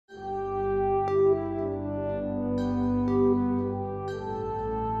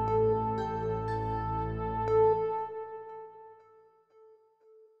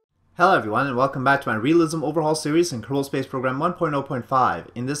Hello everyone and welcome back to my Realism Overhaul series in Kerbal Space Program 1.0.5.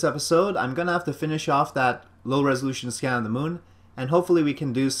 In this episode, I'm going to have to finish off that low-resolution scan of the moon, and hopefully we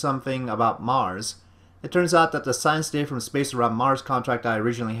can do something about Mars. It turns out that the Science Day from Space Around Mars contract I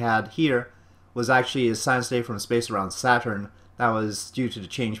originally had here was actually a Science Day from Space Around Saturn. That was due to the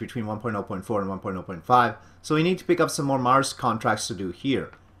change between 1.0.4 and 1.0.5, so we need to pick up some more Mars contracts to do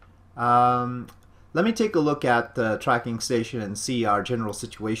here. Let me take a look at the tracking station and see our general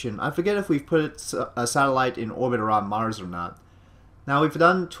situation. I forget if we've put a satellite in orbit around Mars or not. Now we've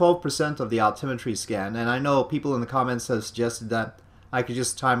done 12% of the altimetry scan, and I know people in the comments have suggested that I could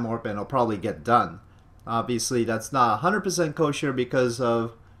just time warp and it'll probably get done. Obviously that's not 100% kosher because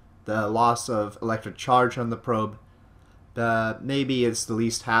of the loss of electric charge on the probe. But maybe it's the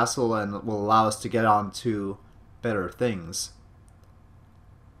least hassle and will allow us to get on to better things.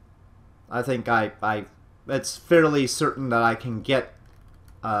 I think it's fairly certain that I can get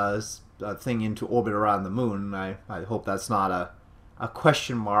a thing into orbit around the moon. I hope that's not a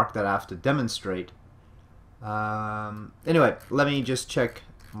question mark that I have to demonstrate. Anyway, let me just check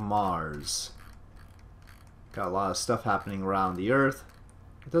Mars. Got a lot of stuff happening around the Earth.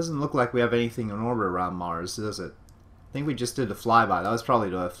 It doesn't look like we have anything in orbit around Mars, does it? I think we just did a flyby. That was probably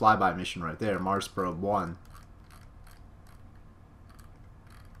the flyby mission right there, Mars Probe 1.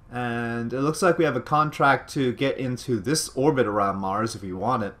 And it looks like we have a contract to get into this orbit around Mars if we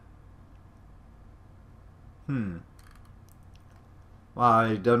want it. Well,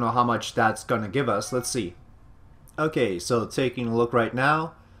 I don't know how much that's going to give us. Let's see. Okay, so taking a look right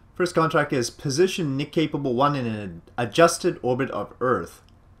now. First contract is position Nick Capable 1 in an adjusted orbit of Earth.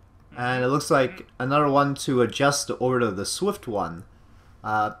 And it looks like another one to adjust the orbit of the Swift 1.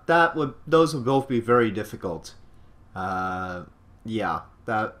 Those would both be very difficult. Yeah.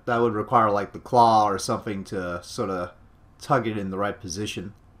 That would require like the claw or something to sort of tug it in the right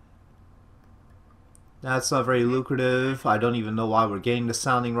position. That's not very lucrative. I don't even know why we're getting the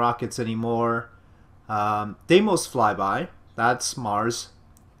sounding rockets anymore. Deimos flyby. That's Mars.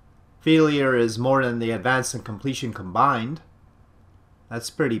 Failure is more than the advance and completion combined. That's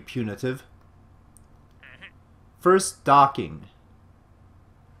pretty punitive. First docking.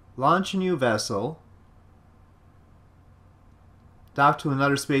 Launch a new vessel. Dock to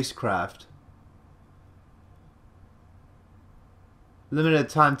another spacecraft. Limited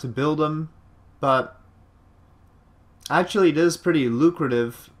time to build them, but actually it is pretty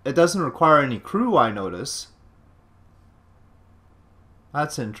lucrative. It doesn't require any crew, I notice.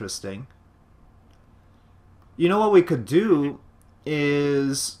 That's interesting. You know what we could do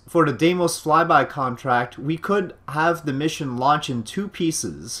is, for the Deimos flyby contract, we could have the mission launch in two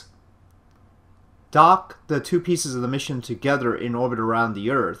pieces. Dock the two pieces of the mission together in orbit around the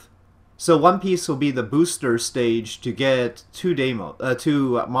Earth. So one piece will be the booster stage to get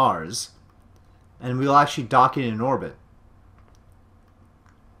to Mars, and we'll actually dock it in orbit,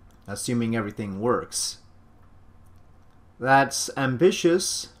 assuming everything works. That's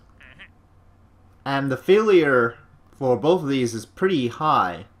ambitious, and the failure for both of these is pretty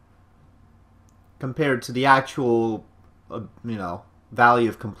high compared to the actual, value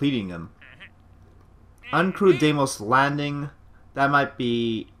of completing them. Uncrewed Deimos landing, that might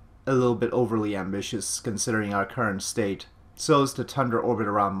be a little bit overly ambitious considering our current state. So is the Tundra orbit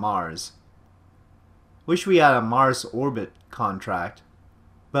around Mars. Wish we had a Mars orbit contract,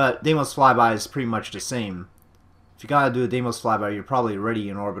 but Deimos flyby is pretty much the same. If you gotta do a Deimos flyby, you're probably already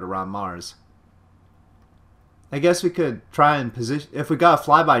in orbit around Mars. I guess we could try and position, if we got a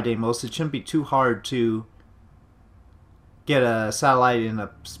flyby Deimos, it shouldn't be too hard to get a satellite in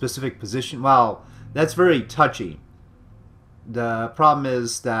a specific position. Well, that's very touchy. The problem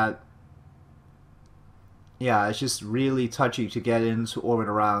is that, yeah, it's just really touchy to get into orbit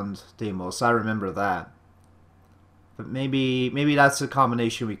around Deimos. I remember that. But maybe that's a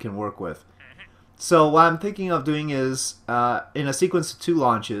combination we can work with. So what I'm thinking of doing is, in a sequence of two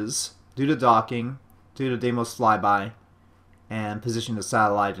launches, do the docking, do the Deimos flyby, and position the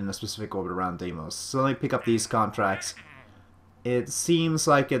satellite in a specific orbit around Deimos. So let me pick up these contracts. It seems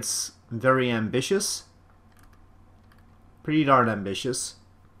like it's very ambitious. Pretty darn ambitious.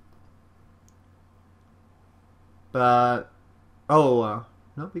 But no,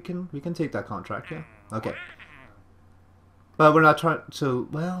 we can take that contract, yeah. Okay. But we're not trying to,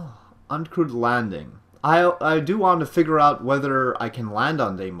 well, uncrewed landing. I do want to figure out whether I can land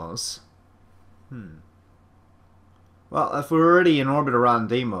on Deimos. Well, if we're already in orbit around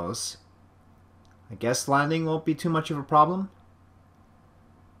Deimos, I guess landing won't be too much of a problem.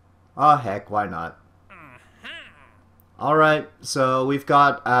 Oh heck, why not? Alright, so we've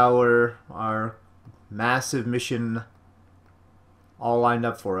got our massive mission all lined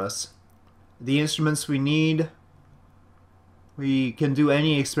up for us. The instruments we need, we can do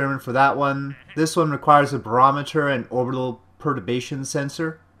any experiment for that one. This one requires a barometer and orbital perturbation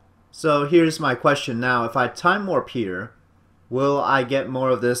sensor. So here's my question now. If I time warp here, will I get more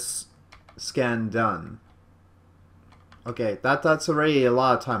of this scan done? Okay, that's already a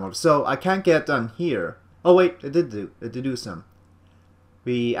lot of time warp. So I can't get done here. Oh wait, it did do some.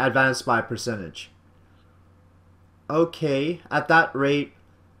 We advanced by percentage. Okay, at that rate,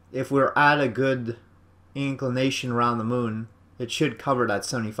 if we're at a good inclination around the moon, it should cover that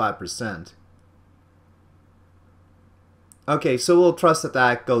 75%. Okay, so we'll trust that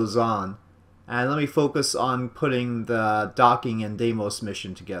that goes on. And let me focus on putting the docking and Deimos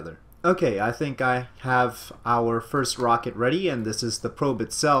mission together. Okay, I think I have our first rocket ready, and this is the probe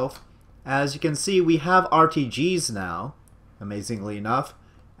itself. As you can see, we have RTGs now, amazingly enough.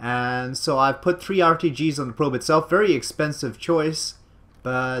 And so I've put 3 RTGs on the probe itself. Very expensive choice,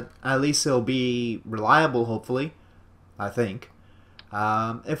 but at least it'll be reliable, hopefully, I think.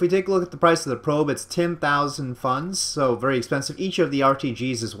 If we take a look at the price of the probe, it's 10,000 funds, so very expensive. Each of the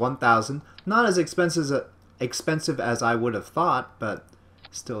RTGs is 1,000. Not as expensive as I would have thought, but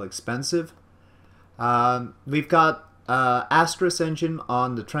still expensive. We've got Astris engine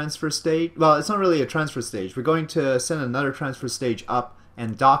on the transfer stage. Well, it's not really a transfer stage. We're going to send another transfer stage up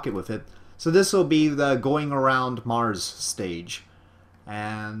and dock it with it. So this will be the going around Mars stage.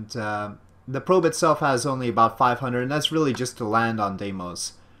 And the probe itself has only about 500, and that's really just to land on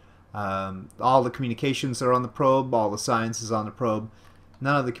Deimos. All the communications are on the probe, all the science is on the probe.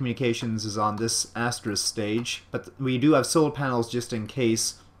 None of the communications is on this Astris stage, but we do have solar panels just in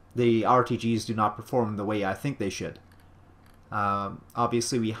case the RTGs do not perform the way I think they should.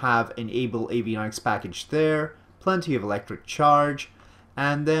 Obviously we have an Able avionics package there, plenty of electric charge,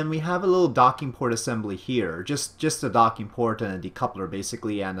 and then we have a little docking port assembly here, just a docking port and a decoupler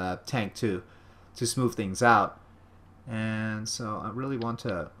basically, and a tank to smooth things out. And so I really want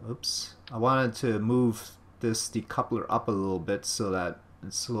to, I wanted to move this decoupler up a little bit so that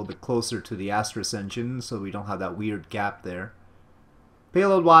it's a little bit closer to the Astris engine, so we don't have that weird gap there.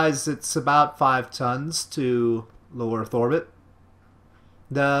 Payload wise, it's about 5 tons to low Earth orbit.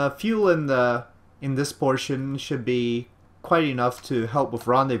 The fuel in this portion should be quite enough to help with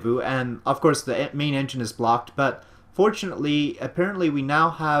rendezvous, and of course the main engine is blocked, but fortunately apparently we now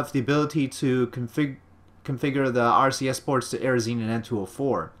have the ability to configure the RCS ports to Aerozine and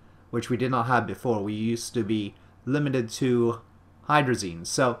N204, which we did not have before. We used to be limited to hydrazine.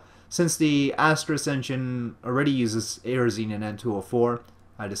 So since the Astris engine already uses Aerozine and N204,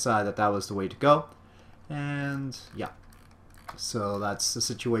 I decided that was the way to go. And yeah, so that's the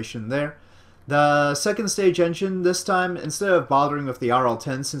situation there. The second stage engine, this time, instead of bothering with the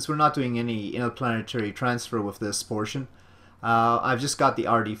RL-10, since we're not doing any interplanetary transfer with this portion, I've just got the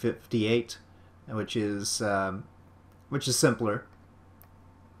RD-58, which is simpler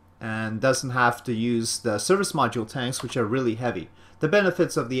and doesn't have to use the service module tanks, which are really heavy. The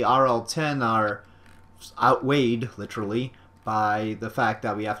benefits of the RL-10 are outweighed, literally, by the fact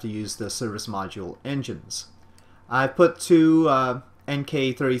that we have to use the service module engines. I put 2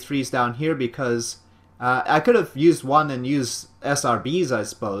 NK33s down here because I could have used one and used SRBs, I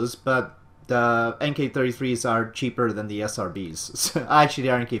suppose, but the NK33s are cheaper than the SRBs. Actually, the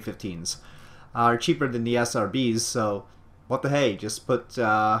NK15s are cheaper than the SRBs, so what the hey, just put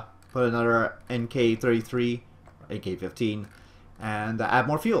another NK33, NK15, and add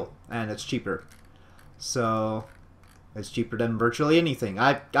more fuel, and it's cheaper. So it's cheaper than virtually anything.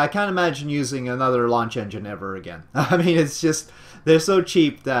 I can't imagine using another launch engine ever again. I mean, it's just, they're so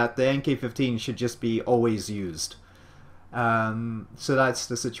cheap that the NK15 should just be always used. So that's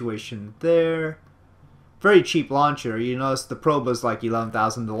the situation there. Very cheap launcher. You notice the probe was like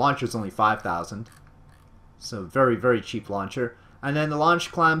 11,000, the launcher's only 5,000. So very, very cheap launcher. And then the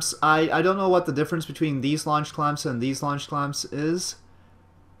launch clamps, I don't know what the difference between these launch clamps and these launch clamps is.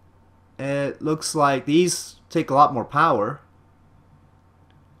 It looks like these take a lot more power.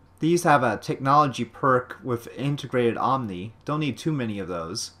 These have a technology perk with integrated Omni. Don't need too many of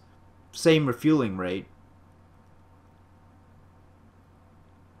those. Same refueling rate.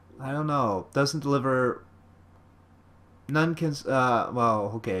 I don't know. Doesn't deliver... None can...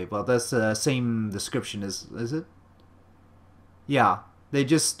 well, okay. Well, that's the same description, is it? Yeah. They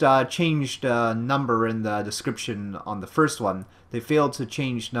just changed number in the description on the first one. They failed to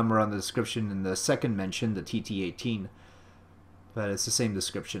change number on the description in the second mention, the TT-18. But it's the same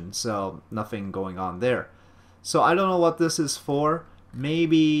description, so nothing going on there. So I don't know what this is for.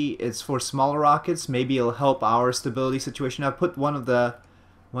 Maybe it's for smaller rockets. Maybe it'll help our stability situation. I put one of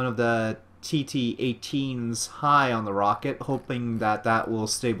the TT-18's high on the rocket, hoping that that will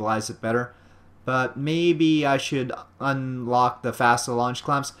stabilize it better. But maybe I should unlock the faster launch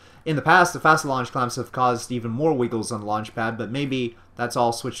clamps. In the past, the faster launch clamps have caused even more wiggles on the launch pad, but maybe that's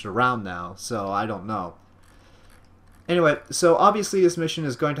all switched around now, so I don't know. Anyway, so obviously this mission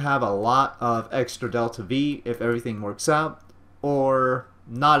is going to have a lot of extra Delta V if everything works out, or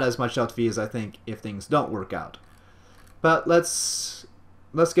not as much Delta V as I think if things don't work out. But let's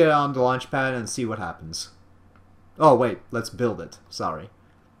get on the launch pad and see what happens. Oh wait, let's build it, sorry.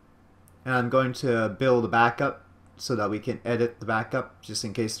 And I'm going to build a backup so that we can edit the backup just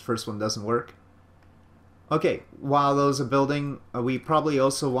in case the first one doesn't work. Okay, while those are building, we probably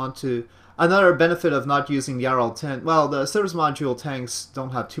also want to... Another benefit of not using the RL-10, well, the service module tanks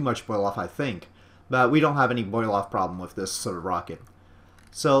don't have too much boil-off, I think, but we don't have any boil-off problem with this sort of rocket.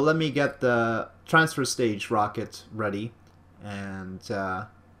 So let me get the transfer stage rocket ready, and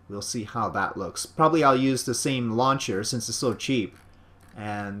we'll see how that looks. Probably I'll use the same launcher since it's so cheap,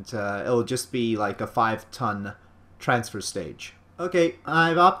 and it'll just be like a 5-ton transfer stage. Okay,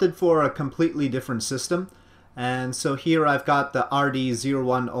 I've opted for a completely different system, and so here I've got the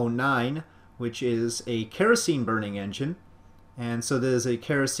RD0109, which is a kerosene burning engine, and so there's a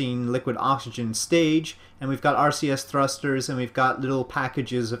kerosene liquid oxygen stage, and we've got RCS thrusters, and we've got little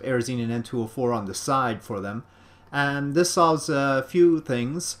packages of Aerozine and N2O4 on the side for them. And this solves a few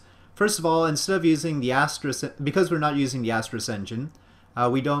things. First of all, instead of using the Astris, because we're not using the Astris engine,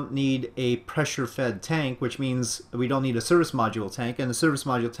 we don't need a pressure-fed tank, which means we don't need a service module tank, and the service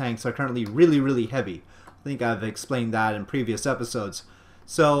module tanks are currently really heavy. I think I've explained that in previous episodes.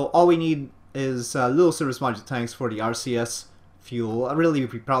 So all we need is little service module tanks for the RCS fuel. Really,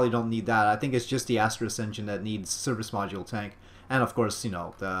 we probably don't need that. I think it's just the Astris engine that needs service module tank, and of course, you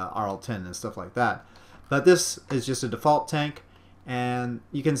know, the RL-10 and stuff like that. But this is just a default tank, and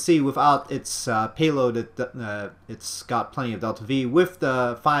you can see without its payload, it's got plenty of Delta V. With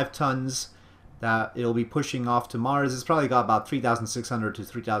the 5 tons that it'll be pushing off to Mars, it's probably got about 3,600 to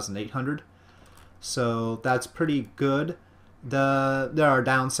 3,800. So that's pretty good. There are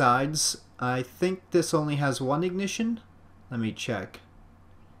downsides. I think this only has one ignition. Let me check.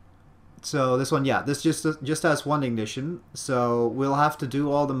 So this one, yeah, this just has one ignition. So we'll have to do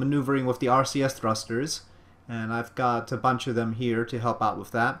all the maneuvering with the RCS thrusters, and I've got a bunch of them here to help out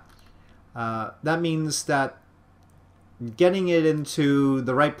with that. That means that getting it into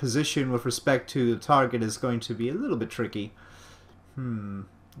the right position with respect to the target is going to be a little bit tricky.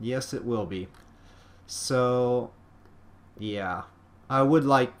 Yes, it will be. So, yeah, I would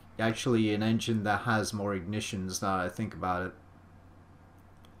like actually an engine that has more ignitions now that I think about it.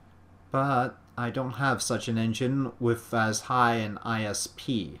 But I don't have such an engine with as high an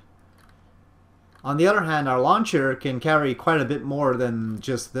ISP. On the other hand, our launcher can carry quite a bit more than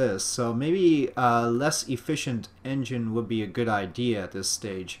just this, so maybe a less efficient engine would be a good idea at this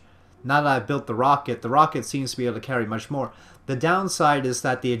stage. Now that I've built the rocket seems to be able to carry much more. The downside is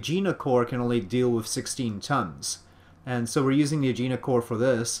that the Agena core can only deal with 16 tons. And so we're using the Agena core for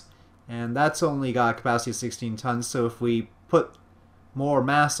this, and that's only got a capacity of 16 tons, so if we put more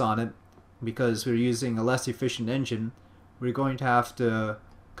mass on it, because we're using a less efficient engine, we're going to have to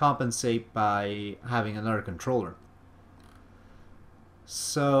compensate by having another controller.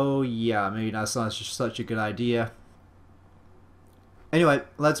 So yeah, maybe that's not such a good idea. Anyway,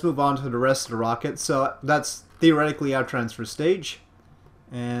 let's move on to the rest of the rocket. So that's theoretically our transfer stage.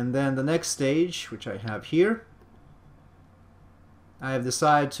 And then the next stage, which I have here, I have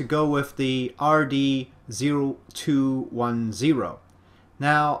decided to go with the RD0210.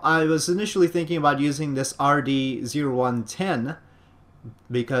 Now, I was initially thinking about using this RD0110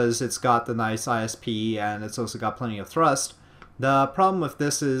 because it's got the nice ISP and it's also got plenty of thrust. The problem with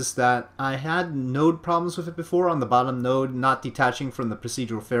this is that I had node problems with it before on the bottom node not detaching from the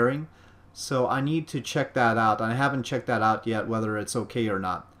procedural fairing. So I need to check that out, and I haven't checked that out yet whether it's okay or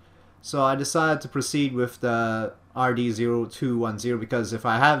not. So I decided to proceed with the RD0210 because if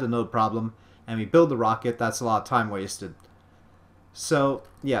I have the node problem and we build the rocket, that's a lot of time wasted. So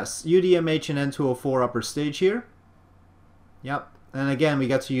yes, UDMH and N2O4 upper stage here. Yep, and again we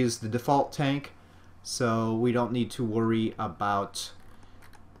get to use the default tank, so we don't need to worry about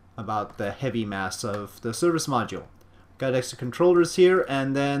the heavy mass of the service module. Got extra controllers here,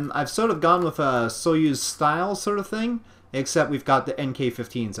 and then I've sort of gone with a Soyuz style sort of thing, except we've got the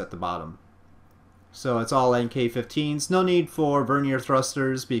NK-15s at the bottom. So it's all NK-15s. No need for vernier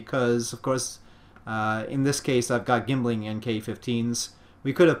thrusters because, of course, in this case I've got gimbling NK-15s.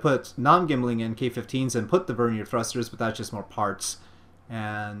 We could have put non-gimbling NK-15s and put the vernier thrusters, but that's just more parts,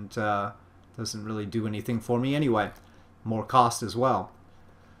 and doesn't really do anything for me anyway. More cost as well.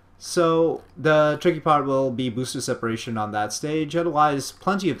 So the tricky part will be booster separation on that stage. Otherwise,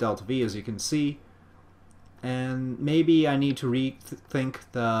 plenty of delta V, as you can see. And maybe I need to rethink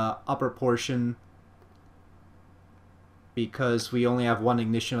the upper portion because we only have one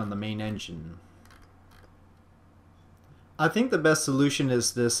ignition on the main engine. I think the best solution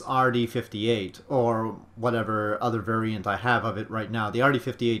is this RD58, or whatever other variant I have of it right now. The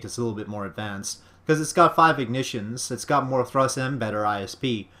RD58 is a little bit more advanced, because it's got 5 ignitions, it's got more thrust and better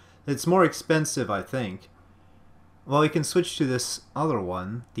ISP. It's more expensive, I think. Well, we can switch to this other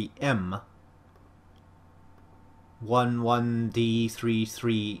one, the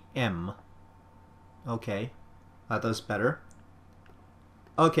M11D33M. Okay, that does better.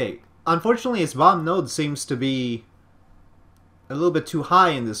 Okay, unfortunately its bottom node seems to be a little bit too high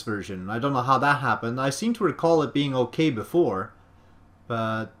in this version. I don't know how that happened. I seem to recall it being okay before.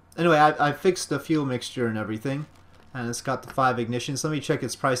 But anyway, I fixed the fuel mixture and everything. And it's got the 5 ignitions. Let me check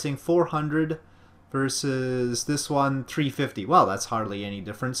its pricing. 400 versus this one, 350. Well, that's hardly any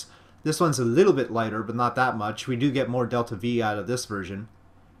difference. This one's a little bit lighter, but not that much. We do get more delta V out of this version.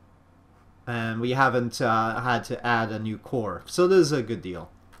 And we haven't had to add a new core. So this is a good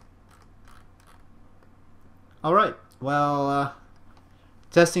deal. Alright, well,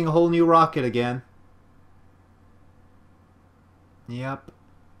 testing a whole new rocket again. Yep.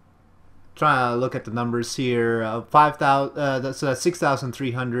 Trying to look at the numbers here. 5,000. So that's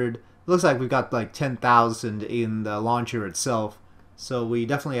 6,300. Looks like we've got like 10,000 in the launcher itself. So we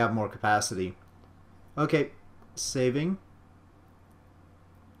definitely have more capacity. Okay, saving.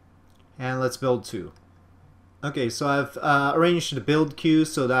 And let's build 2. Okay, so I've arranged the build queue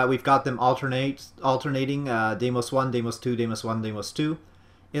so that we've got them alternating Deimos 1, Deimos 2, Deimos 1, Deimos 2.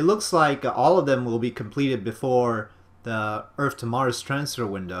 It looks like all of them will be completed before the Earth to Mars transfer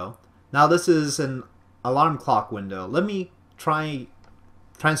window. Now this is an alarm clock window. Let me try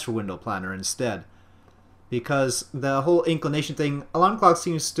transfer window planner instead. Because the whole inclination thing, alarm clock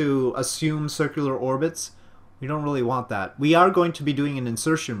seems to assume circular orbits. We don't really want that. We are going to be doing an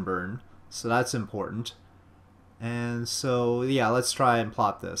insertion burn, so that's important. And so, yeah, let's try and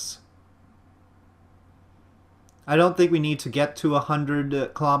plot this. I don't think we need to get to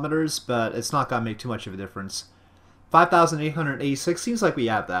 100 kilometers, but it's not going to make too much of a difference. 5,886 seems like we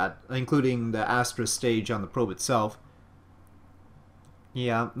have that, including the Astra stage on the probe itself.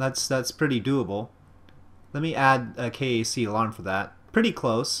 Yeah, that's pretty doable. Let me add a KAC alarm for that. Pretty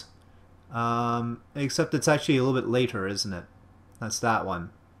close. Except it's actually a little bit later, isn't it? That's that one.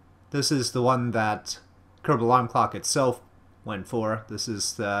 This is the one that Kerbal Alarm Clock itself went for. This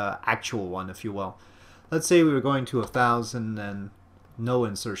is the actual one, if you will. Let's say we were going to 1,000 and no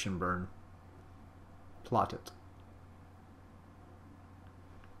insertion burn. Plot it.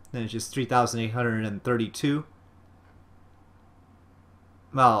 Then it's just 3,832.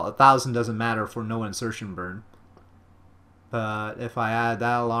 Well, 1,000 doesn't matter for no insertion burn. But if I add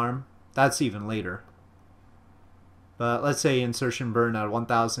that alarm, that's even later. But let's say insertion burn at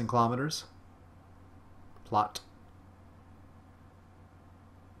 1,000 kilometers. Plot.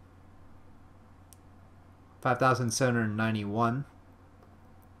 5,791.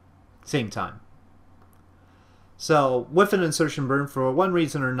 Same time. So with an insertion burn, for one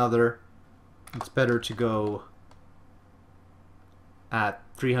reason or another, it's better to go at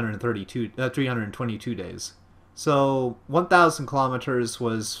 322 days. So 1,000 kilometers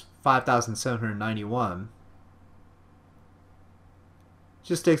was 5,791.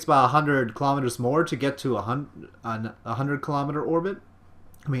 Just takes about 100 kilometers more to get to a 100 kilometer orbit.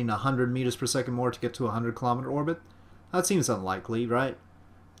 I mean 100 meters per second more to get to a 100 kilometer orbit. That seems unlikely, right?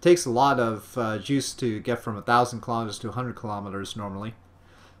 It takes a lot of juice to get from 1,000 kilometers to 100 kilometers normally.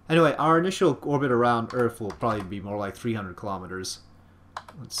 Anyway, our initial orbit around Earth will probably be more like 300 kilometers.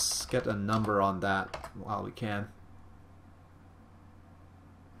 Let's get a number on that while we can.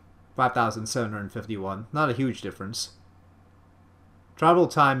 5,751. Not a huge difference. Travel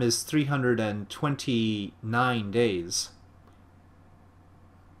time is 329 days.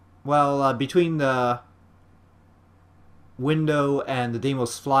 Well, between the window and the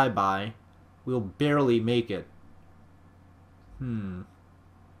Deimos flyby, we'll barely make it.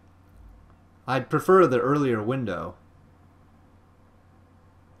 I'd prefer the earlier window.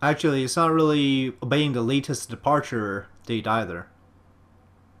 Actually, it's not really obeying the latest departure date either.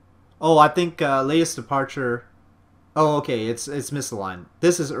 Oh, I think latest departure... Oh, okay, it's misaligned.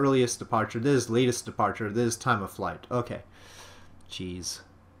 This is earliest departure, this is latest departure, this is time of flight. Okay. Jeez.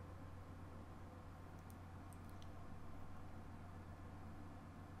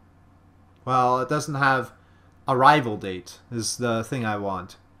 Well, it doesn't have arrival date, is the thing I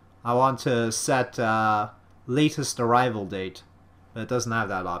want. I want to set latest arrival date. But it doesn't have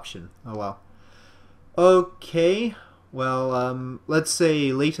that option. Oh well. Okay. Well, let's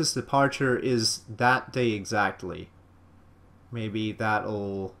say latest departure is that day exactly. Maybe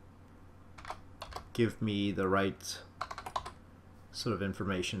that'll give me the right sort of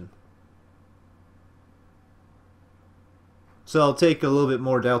information. So I'll take a little bit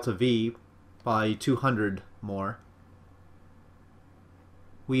more delta V by 200 more.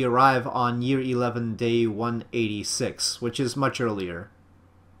 We arrive on year 11, day 186, which is much earlier.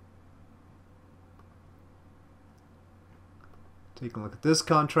 Take a look at this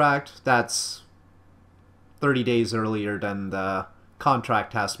contract. That's 30 days earlier than the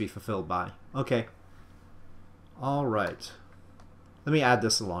contract has to be fulfilled by. Okay. Alright. Let me add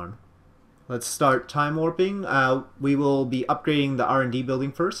this alarm. Let's start time warping. We will be upgrading the R&D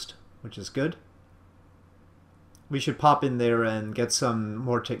building first, which is good. We should pop in there and get some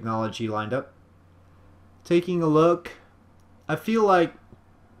more technology lined up. Taking a look, I feel like,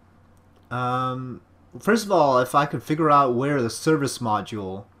 first of all, if I could figure out where the service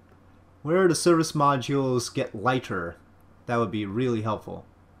modules get lighter, that would be really helpful.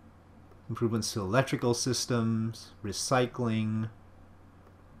 Improvements to electrical systems, recycling,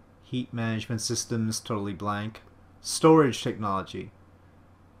 heat management systems, totally blank. Storage technology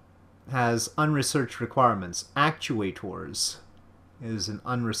has unresearched requirements. Actuators is an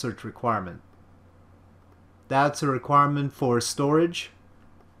unresearched requirement. That's a requirement for storage.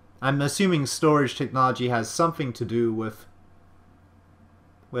 I'm assuming storage technology has something to do with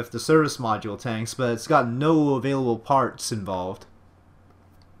the service module tanks, but it's got no available parts involved.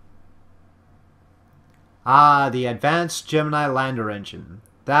 Ah, the Advanced Gemini Lander Engine.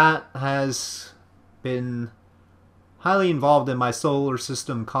 That has been highly involved in my solar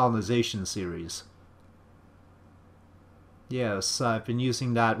system colonization series. Yes, I've been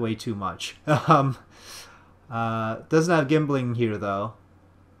using that way too much. Doesn't have gimbling here though.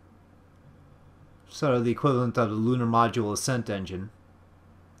 Sort of the equivalent of the Lunar Module Ascent Engine.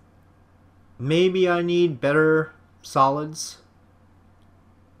 Maybe I need better solids.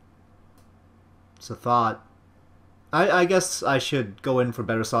 It's a thought. I guess I should go in for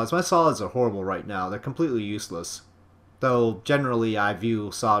better solids. My solids are horrible right now. They're completely useless. Though generally I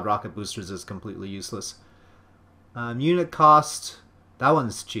view solid rocket boosters as completely useless. Unit cost, that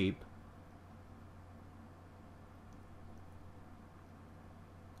one's cheap.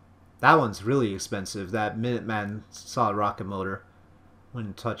 That one's really expensive, that Minuteman solid rocket motor.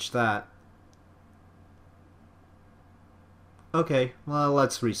 Wouldn't touch that. Okay, well,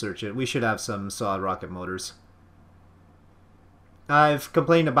 let's research it. We should have some solid rocket motors. I've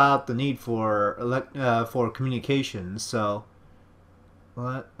complained about the need for communications, so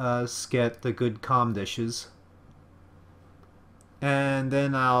let us get the good comm dishes. And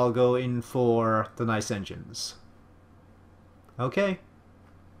then I'll go in for the nice engines. Okay.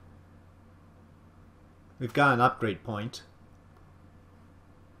 We've got an upgrade point.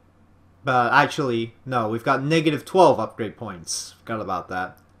 But actually, no, we've got -12 upgrade points. Forgot about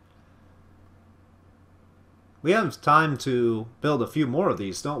that. We have time to build a few more of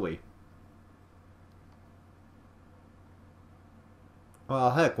these, don't we? Well,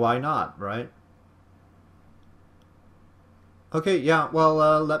 heck, why not, right? Okay, yeah,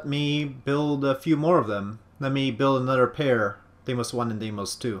 well, let me build a few more of them. Let me build another pair, Deimos 1 and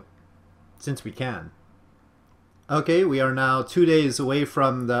Deimos 2, since we can. Okay, we are now 2 days away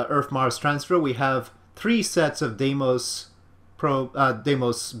from the Earth-Mars transfer. We have 3 sets of Deimos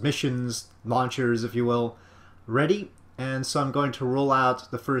missions, launchers, if you will, ready, and so I'm going to roll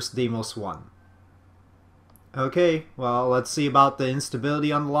out the first Deimos 1. Okay, well, let's see about the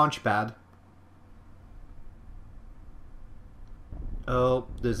instability on the launch pad. Oh,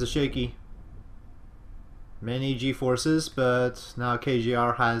 there's a shaky. Many G-forces, but now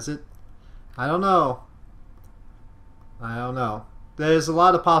KGR has it. I don't know. There's a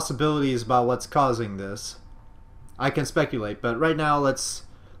lot of possibilities about what's causing this. I can speculate, but right now let's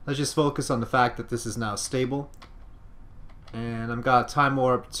just focus on the fact that this is now stable. And I've got a time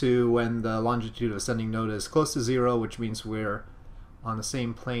warp to when the longitude of ascending node is close to 0, which means we're on the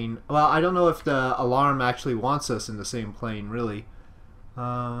same plane. Well, I don't know if the alarm actually wants us in the same plane, really.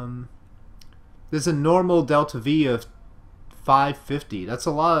 There's a normal delta V of 550. That's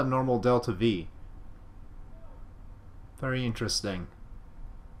a lot of normal delta V. Very interesting.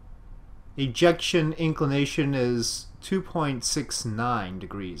 Ejection inclination is 2.69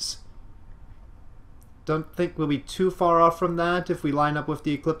 degrees. Don't think we'll be too far off from that if we line up with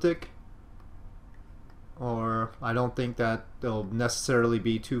the ecliptic. Or I don't think that they'll necessarily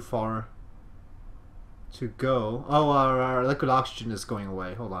be too far to go. Oh, our liquid oxygen is going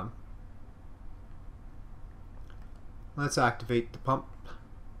away. Hold on. Let's activate the pump.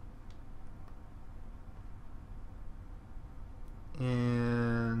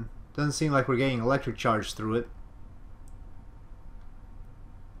 And doesn't seem like we're getting electric charge through it.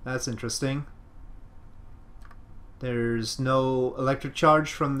 That's interesting. There's no electric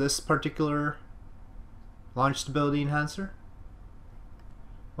charge from this particular launch stability enhancer.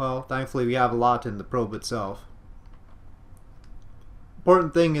 Well, thankfully we have a lot in the probe itself.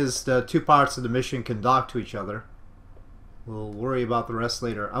 Important thing is the two parts of the mission can dock to each other. We'll worry about the rest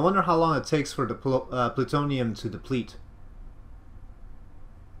later. I wonder how long it takes for the plutonium to deplete.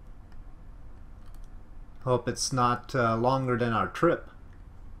 Hope it's not longer than our trip.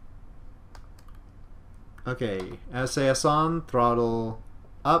 Okay, SAS on, throttle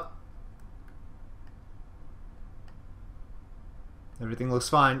up. Everything looks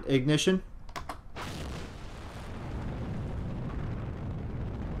fine. Ignition.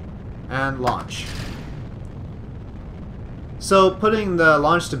 And launch. So putting the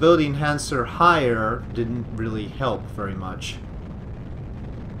launch stability enhancer higher didn't really help very much.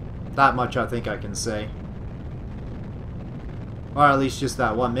 That much I think I can say. Or at least just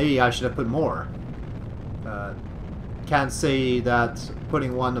that one. Maybe I should have put more. Can't say that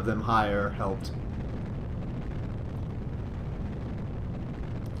putting one of them higher helped.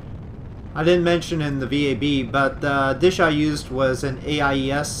 I didn't mention in the VAB, but the dish I used was an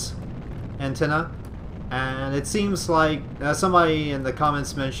AIES antenna, and it seems like somebody in the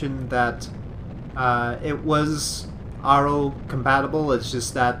comments mentioned that it was RO compatible. It's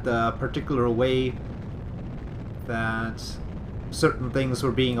just that the particular way that certain things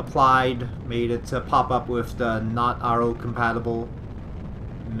were being applied made it pop up with the not RO compatible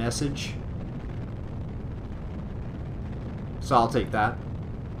message. So I'll take that.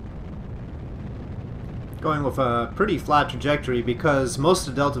 Going with a pretty flat trajectory because most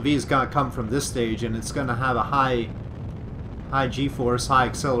of Delta V is going to come from this stage, and it's going to have a high G-force, high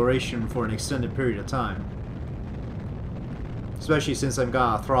acceleration for an extended period of time. Especially since I'm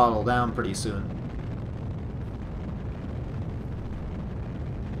going to throttle down pretty soon.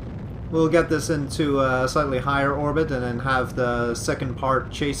 We'll get this into a slightly higher orbit and then have the second part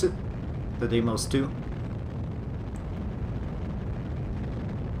chase it, the Deimos 2.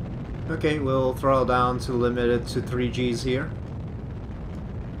 Okay, we'll throttle down to limit it to 3 Gs here.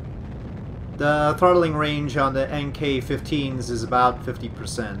 The throttling range on the NK-15s is about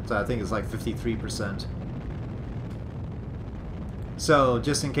 50%. I think it's like 53%. So,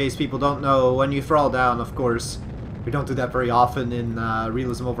 just in case people don't know, when you throttle down, of course, we don't do that very often in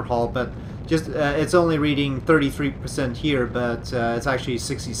Realism Overhaul, but just it's only reading 33% here, but it's actually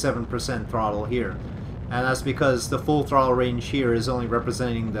 67% throttle here. And that's because the full throttle range here is only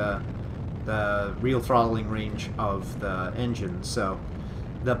representing the real throttling range of the engine, so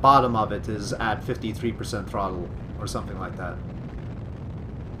the bottom of it is at 53% throttle or something like that.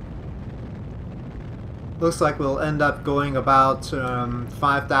 Looks like we'll end up going about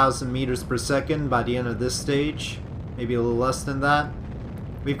 5,000 meters per second by the end of this stage, maybe a little less than that.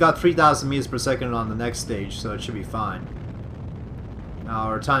 We've got 3,000 meters per second on the next stage, so it should be fine. Now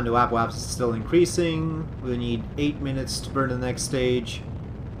our time to WAP is still increasing. We need 8 minutes to burn the next stage.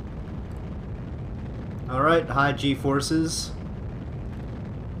 Alright, high G-forces.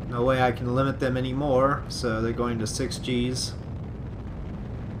 No way I can limit them anymore, so they're going to 6 Gs.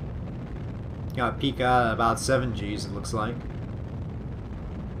 Got to peak out at about 7 Gs, it looks like.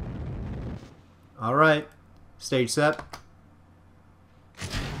 Alright, stage set.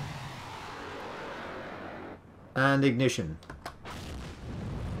 And ignition.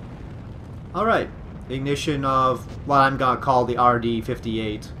 Alright, ignition of what I'm gonna call the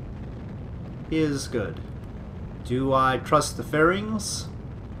RD-58 is good. Do I trust the fairings?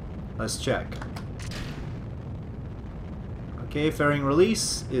 Let's check. Okay, fairing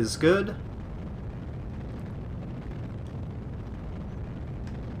release is good.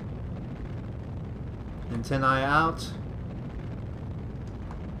 Antennae out.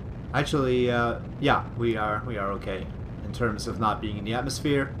 Actually, yeah, we are okay in terms of not being in the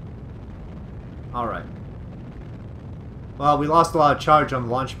atmosphere. Alright. Well, we lost a lot of charge on the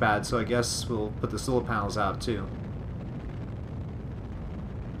launch pad, so I guess we'll put the solar panels out too.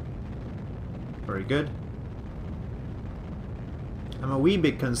 Very good. I'm a wee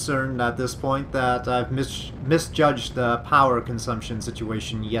bit concerned at this point that I've misjudged the power consumption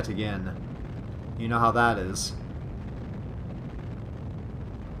situation yet again. You know how that is.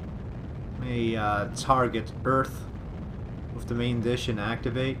 May target Earth with the main dish and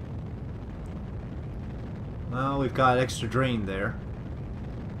activate. Well, we've got extra drain there.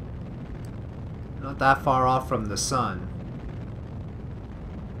 Not that far off from the sun.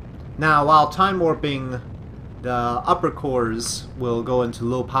 Now, while time warping The upper cores will go into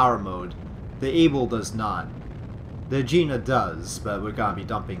low power mode. The Able does not. The Gina does, but we're gonna be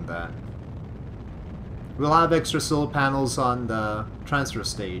dumping that. We'll have extra solar panels on the transfer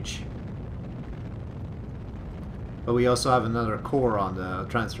stage. But we also have another core on the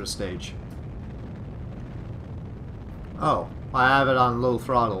transfer stage. Oh, I have it on low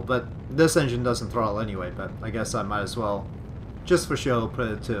throttle, but this engine doesn't throttle anyway, but I guess I might as well, just for show, put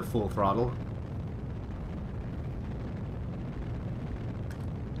it to full throttle.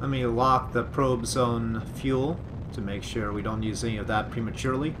 Let me lock the probe zone fuel to make sure we don't use any of that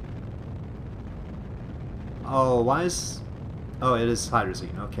prematurely. Oh, why is... Oh, it is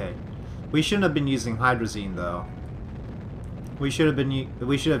hydrazine, okay. We shouldn't have been using hydrazine though. We should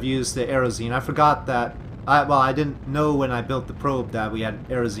have used the aerozine. I forgot that. Well, I didn't know when I built the probe that we had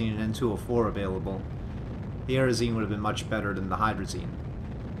aerozine and N204 available. The aerozine would have been much better than the hydrazine.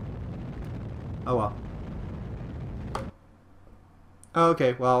 Oh well.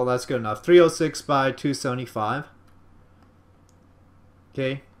 Okay, well that's good enough. 306 by 275.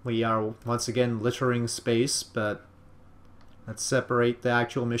 Okay, we are once again littering space, but let's separate the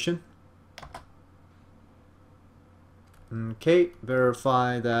actual mission. Okay,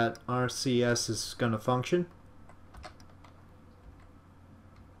 verify that RCS is going to function.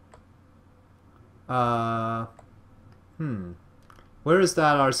 Where is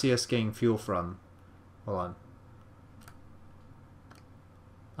that RCS getting fuel from? Hold on.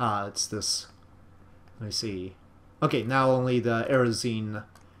 Ah, it's this. Let me see. Okay, now only the aerozine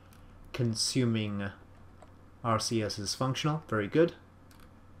consuming RCS is functional. Very good.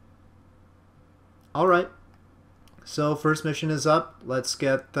 Alright. So first mission is up. Let's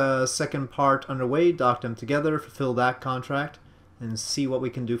get the second part underway, dock them together, fulfill that contract, and see what we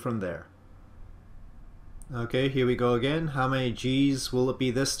can do from there. Okay, here we go again. How many G's will it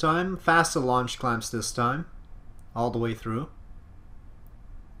be this time? Faster launch clamps this time. All the way through.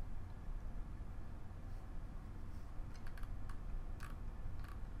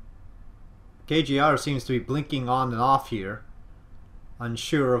 KGR seems to be blinking on and off here.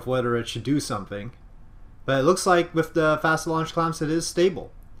 Unsure of whether it should do something. But it looks like with the fast launch clamps it is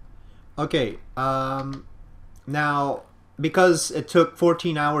stable. Okay, now because it took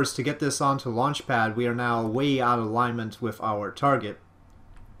 14 hours to get this onto launch pad, we are now way out of alignment with our target.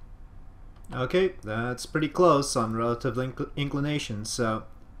 Okay, that's pretty close on relative inclination, so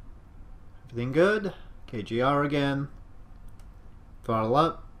everything good. KGR again. Throttle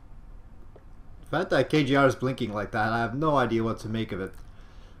up. The fact that KGR is blinking like that, I have no idea what to make of it.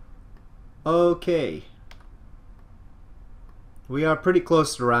 Okay. We are pretty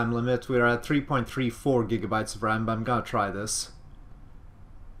close to RAM limit. We are at 3.34 gigabytes of RAM, but I'm gonna try this.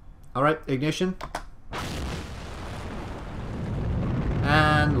 Alright, ignition.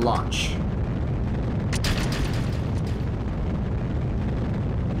 And launch.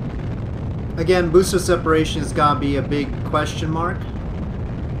 Again, booster separation is gonna be a big question mark.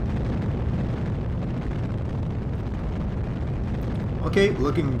 Okay,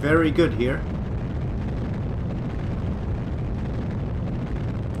 looking very good here.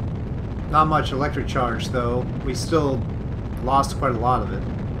 Not much electric charge though. We still lost quite a lot of it.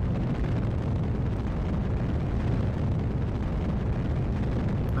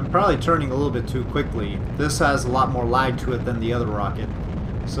 I'm probably turning a little bit too quickly. This has a lot more lag to it than the other rocket.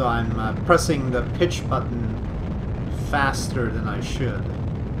 So I'm pressing the pitch button faster than I should.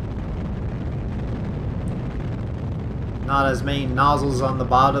 Not as many nozzles on the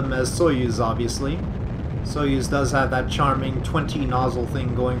bottom as Soyuz, obviously. Soyuz does have that charming 20 nozzle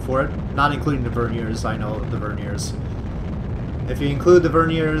thing going for it, not including the verniers. I know the verniers. If you include the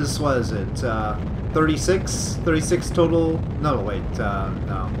verniers, what is it? 36? 36 total? No, wait,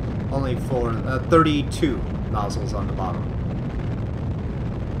 no. Only for 32 nozzles on the bottom.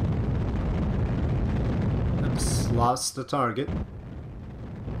 Oops, lost the target.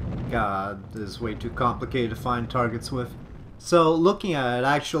 God, this is way too complicated to find targets with. So, looking at it,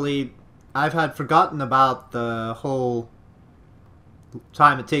 actually, I've had forgotten about the whole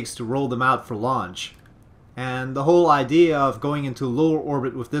time it takes to roll them out for launch. And the whole idea of going into lower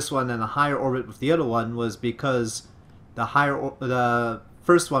orbit with this one and a higher orbit with the other one was because the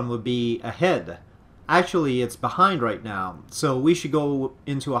first one would be ahead. Actually, it's behind right now, so we should go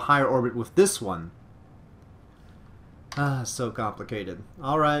into a higher orbit with this one. Ah, so complicated.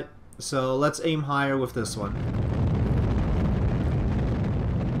 Alright, so let's aim higher with this one.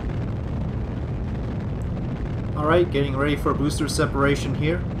 Alright, getting ready for booster separation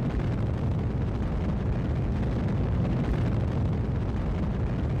here.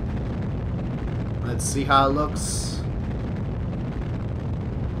 Let's see how it looks.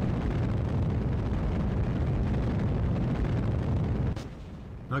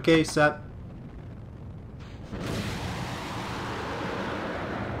 Okay, set.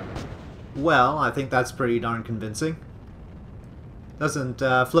 Well, I think that's pretty darn convincing. Doesn't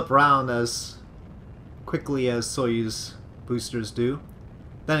flip around as quickly as Soyuz boosters do.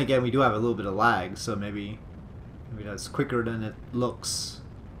 Then again, we do have a little bit of lag, so maybe that's quicker than it looks.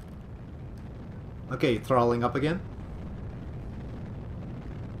 Okay, throttling up again.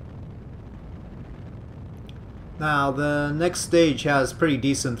 Now, the next stage has pretty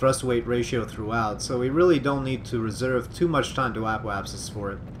decent thrust-to-weight ratio throughout, so we really don't need to reserve too much time to apoapsis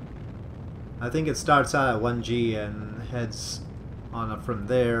for it. I think it starts out at 1G and heads on up from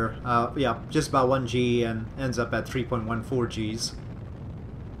there. Yeah, just about 1G and ends up at 3.14 Gs.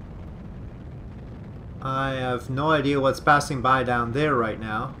 I have no idea what's passing by down there right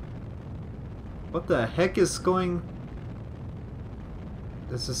now. What the heck is going...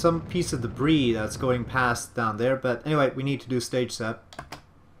 This is some piece of debris that's going past down there, but anyway, we need to do stage set.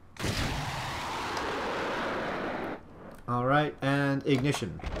 Alright, and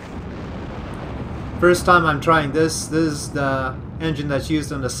ignition. First time I'm trying this. This is the engine that's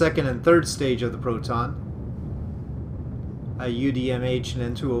used on the second and third stage of the Proton. A UDMH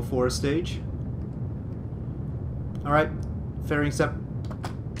and N204 stage. Alright, fairing set.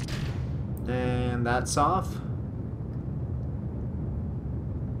 And that's off.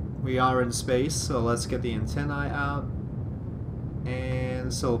 We are in space, so let's get the antennae out.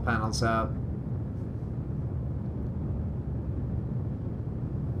 And solar panels out.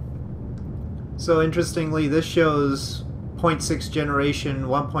 So interestingly, this shows 0.6 generation,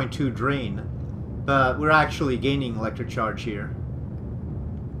 1.2 drain. But we're actually gaining electric charge here.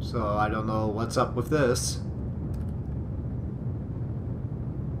 So I don't know what's up with this.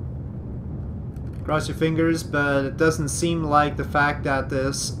 Cross your fingers, but it doesn't seem like the fact that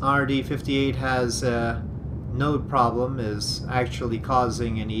this RD58 has a node problem is actually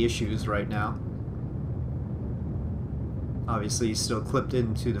causing any issues right now. Obviously still clipped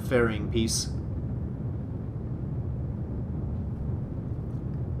into the fairing piece.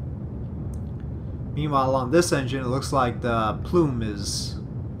 Meanwhile, on this engine, it looks like the plume is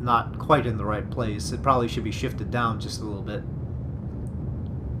not quite in the right place. It probably should be shifted down just a little bit.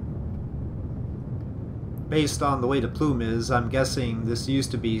 Based on the way the plume is, I'm guessing this used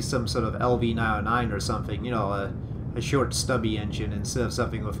to be some sort of LV909 or something, you know, a short stubby engine instead of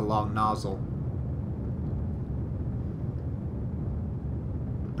something with a long nozzle.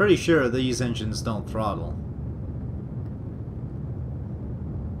 Pretty sure these engines don't throttle.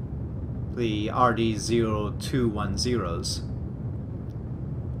 The RD0210s.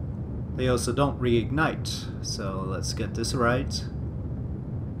 They also don't reignite, so let's get this right.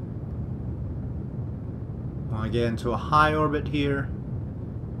 I get into a high orbit here.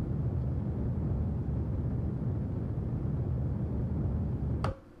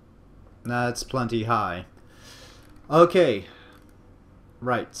 That's plenty high. Okay.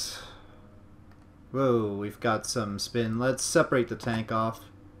 Right. Whoa, we've got some spin. Let's separate the tank off.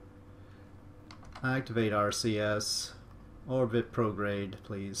 Activate RCS. Orbit prograde,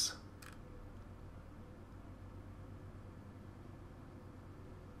 please.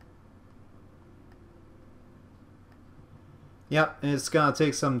 Yep, it's gonna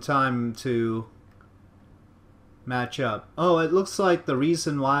take some time to match up. Oh, it looks like the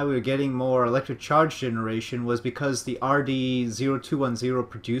reason why we're getting more electric charge generation was because the RD0210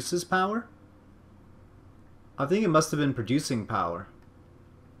 produces power? I think it must have been producing power.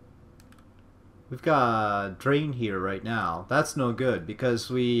 We've got a drain here right now. That's no good because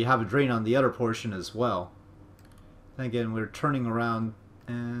we have a drain on the other portion as well. And again, we're turning around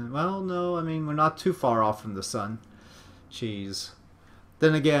and, well, no, I mean, we're not too far off from the sun. Jeez.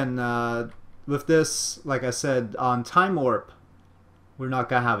 Then again, with this, like I said, on time warp, we're not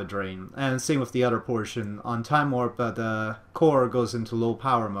gonna have a drain. And same with the other portion. On time warp, the core goes into low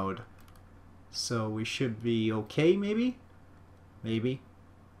power mode. So we should be okay, maybe? Maybe.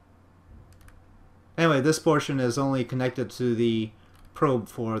 Anyway, this portion is only connected to the probe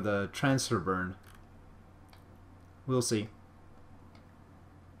for the transfer burn. We'll see.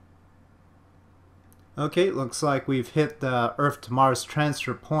 Okay, looks like we've hit the Earth to Mars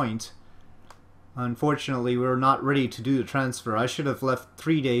transfer point. Unfortunately, we're not ready to do the transfer. I should have left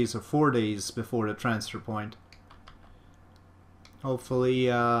 3 days or 4 days before the transfer point. Hopefully,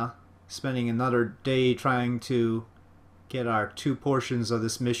 spending another day trying to get our two portions of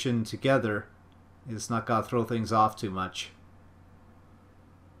this mission together is not gonna throw things off too much.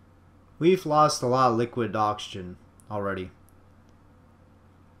 We've lost a lot of liquid oxygen already.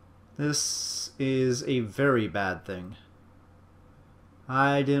 This is a very bad thing.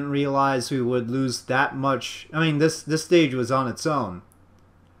 I didn't realize we would lose that much. I mean, this stage was on its own.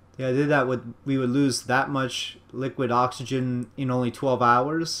 The idea that we would lose that much liquid oxygen in only 12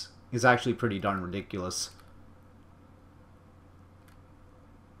 hours is actually pretty darn ridiculous.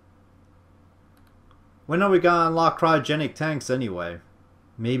 When are we gonna unlock cryogenic tanks anyway?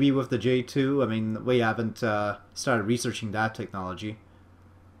 Maybe with the J2? I mean, we haven't started researching that technology.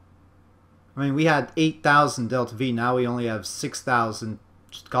 I mean, we had 8,000 Delta V, now we only have 6,000,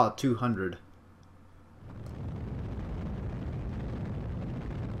 just call it 200.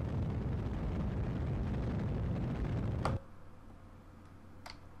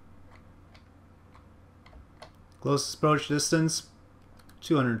 Closest approach distance,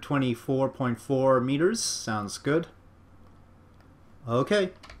 224.4 meters. Sounds good.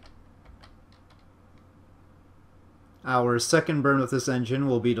 Okay. Our second burn with this engine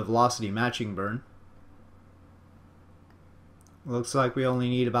will be the velocity matching burn. Looks like we only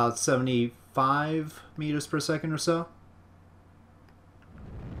need about 75 meters per second or so.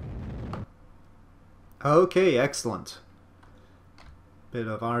 Okay, excellent. Bit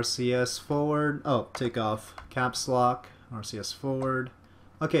of RCS forward. Oh, take off caps lock. RCS forward.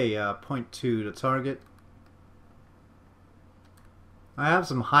 Okay, point 2 to target. I have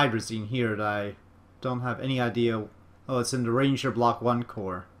some hydrazine here that I don't have any idea. Oh, it's in the Ranger Block 1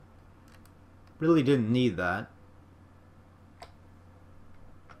 core. Really didn't need that.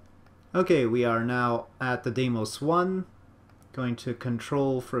 Okay, we are now at the Deimos 1. Going to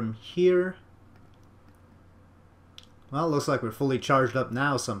control from here. Well, looks like we're fully charged up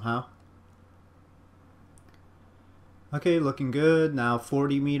now somehow. Okay, looking good. Now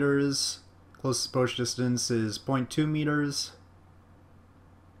 40 meters. Closest approach distance is 0.2 meters.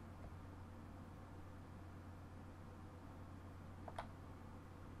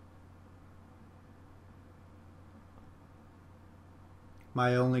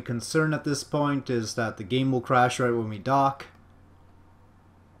 My only concern at this point is that the game will crash right when we dock.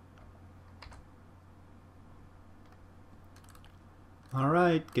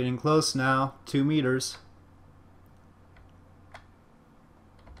 Alright, getting close now. 2 meters.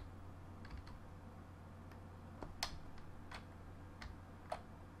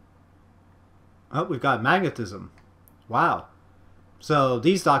 Oh, we've got magnetism. Wow. So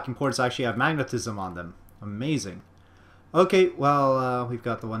these docking ports actually have magnetism on them. Amazing. Okay, well, we've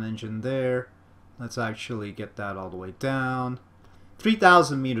got the one engine there. Let's actually get that all the way down.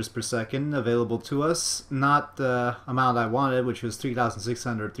 3,000 meters per second available to us. Not the amount I wanted, which was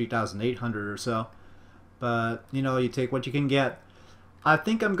 3,600, 3,800 or so. But, you know, you take what you can get. I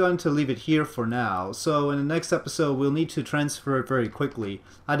think I'm going to leave it here for now. So in the next episode, we'll need to transfer it very quickly.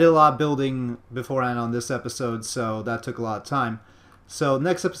 I did a lot of building beforehand on this episode, so that took a lot of time. So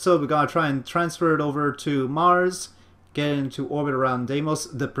next episode, we're going to try and transfer it over to Mars. Get into orbit around Deimos,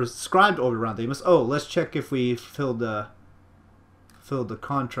 the prescribed orbit around Deimos. Oh, let's check if we filled the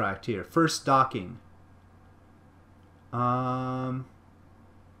contract here. First docking.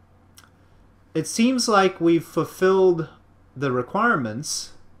 It seems like we've fulfilled the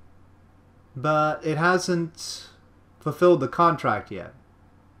requirements, but it hasn't fulfilled the contract yet.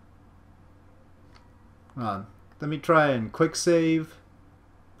 Let me try and quick save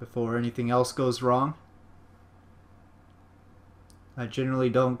before anything else goes wrong. I generally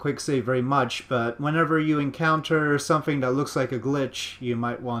don't quick save very much, but whenever you encounter something that looks like a glitch, you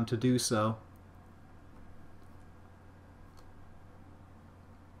might want to do so.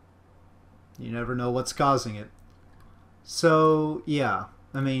 You never know what's causing it. So, yeah,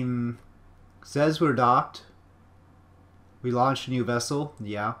 I mean, says we're docked. We launched a new vessel,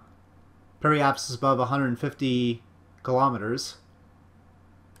 yeah. Periapsis is above 150 kilometers.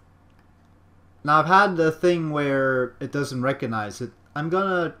 Now, I've had the thing where it doesn't recognize it. I'm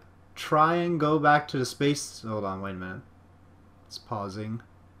gonna try and go back to the space... Hold on, wait a minute. It's pausing.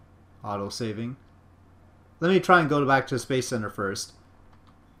 Auto-saving. Let me try and go back to the Space Center first.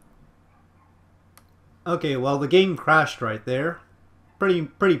 Okay, well, the game crashed right there. Pretty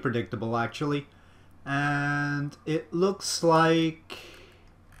predictable, actually. And it looks like...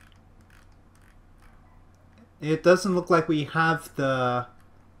 It doesn't look like we have the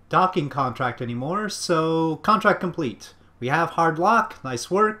docking contract anymore, so contract complete. We have hard lock, nice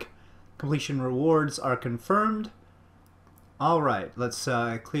work. Completion rewards are confirmed. Alright, let's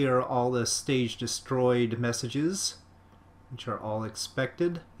clear all the stage destroyed messages, which are all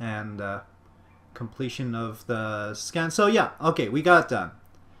expected, and completion of the scan. So yeah, okay, we got it done.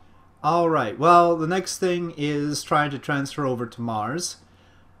 Alright, well, the next thing is trying to transfer over to Mars.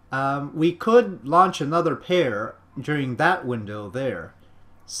 We could launch another pair during that window there.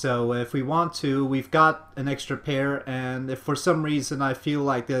 So if we want to, we've got an extra pair, and if for some reason I feel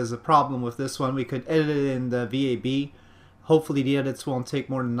like there's a problem with this one, we could edit it in the VAB. hopefully the edits won't take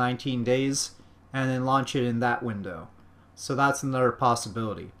more than 19 days, and then launch it in that window. So that's another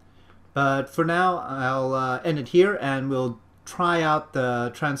possibility. But for now, I'll end it here, and we'll try out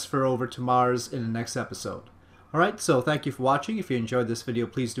the transfer over to Mars in the next episode. Alright, so thank you for watching. If you enjoyed this video,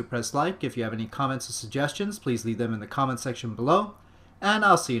 please do press like. If you have any comments or suggestions, please leave them in the comment section below, and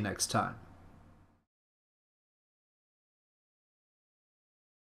I'll see you next time.